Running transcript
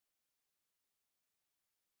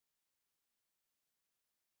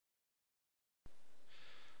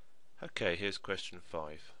Okay, here's question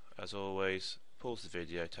 5. As always, pause the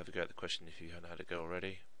video to have a go at the question if you haven't had a go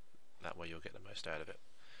already. That way you'll get the most out of it.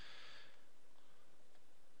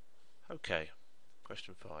 Okay,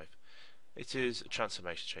 question 5. It is a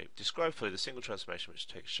transformation shape. Describe fully the single transformation which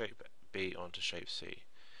takes shape B onto shape C.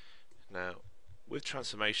 Now, with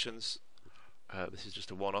transformations, this is just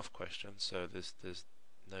a one-off question, so there's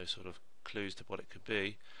no sort of clues to what it could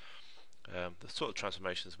be. The sort of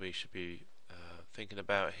transformations we should be thinking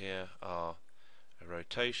about here are a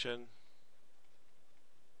rotation,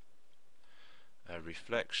 a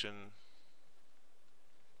reflection,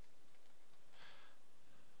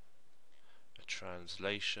 a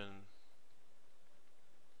translation,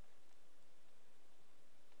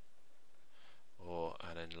 or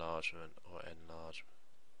an enlargement or enlargement.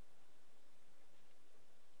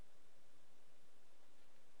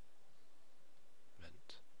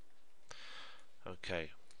 Okay,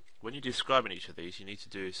 when you're describing each of these, you need to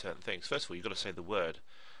do certain things. First of all, you've got to say the word.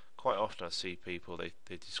 Quite often I see people, they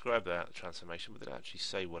describe that transformation, but they don't actually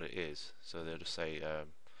say what it is. So they'll just say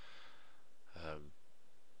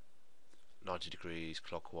 90 degrees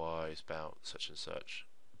clockwise, about such and such,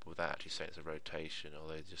 without actually saying it's a rotation, or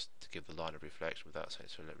they just give the line of reflection without saying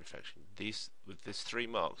it's a reflection. With this 3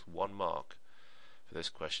 marks, 1 mark for this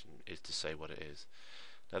question is to say what it is.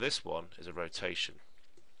 Now this one is a rotation.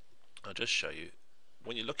 I'll just show you.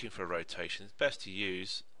 When you're looking for a rotation, it's best to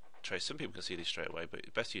use trace. Some people can see this straight away, but it's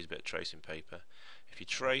best to use a bit of tracing paper. If you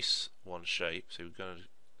trace one shape, so we're going to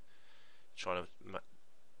try to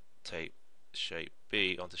tape shape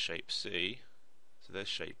B onto shape C. So there's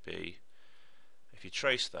shape B. If you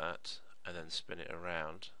trace that and then spin it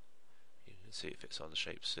around, you can see it fits on the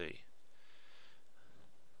shape C.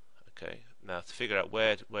 Okay. Now to figure out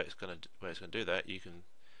where it's going to do that, you can,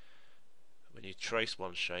 when you trace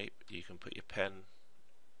one shape, you can put your pen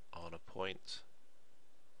on a point.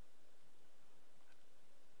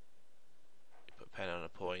 You put a pen on a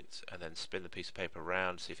point and then spin the piece of paper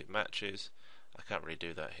around, see if it matches. I can't really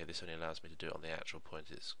do that here. This only allows me to do it on the actual point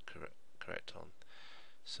it's correct on.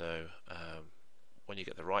 So when you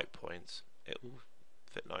get the right point, it will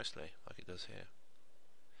fit nicely like it does here.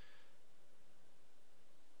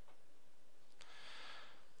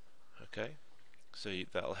 Okay, so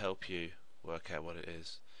that'll help you work out what it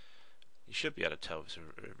is. You should be able to tell if it's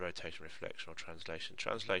a rotation, reflection, or translation.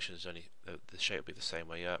 Translation is only the shape will be the same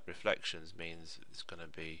way up. Reflections means it's going to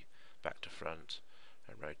be back to front,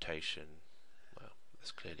 and rotation, well,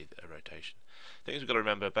 that's clearly a rotation. Things we've got to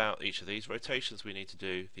remember about each of these rotations: we need to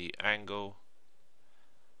do the angle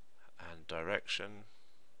and direction,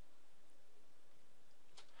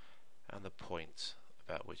 and the point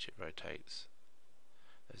about which it rotates.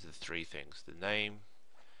 Those are the 3 things: the name,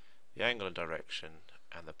 the angle and direction,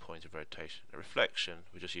 and the point of rotation. A reflection,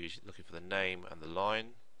 we're just looking for the name and the line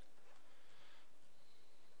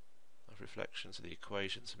of reflection, so the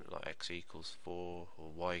equation, something like x equals 4, or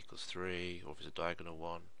y equals 3, or if it's a diagonal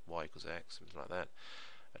one, y equals x, something like that.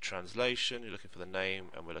 A translation, you're looking for the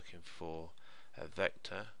name, and we're looking for a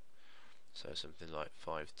vector, so something like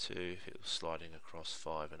 5, 2, if it was sliding across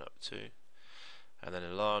 5 and up 2. And then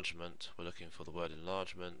enlargement, we're looking for the word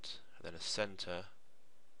enlargement, and then a center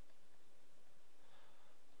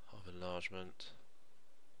of enlargement,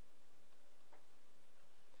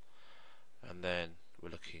 and then we're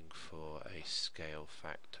looking for a scale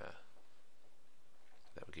factor.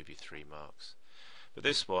 That will give you 3 marks. But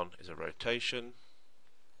this one is a rotation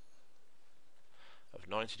of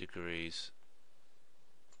 90 degrees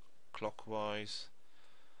clockwise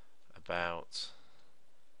about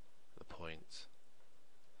the point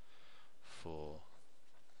 4,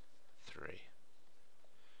 3.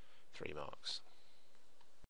 3 marks.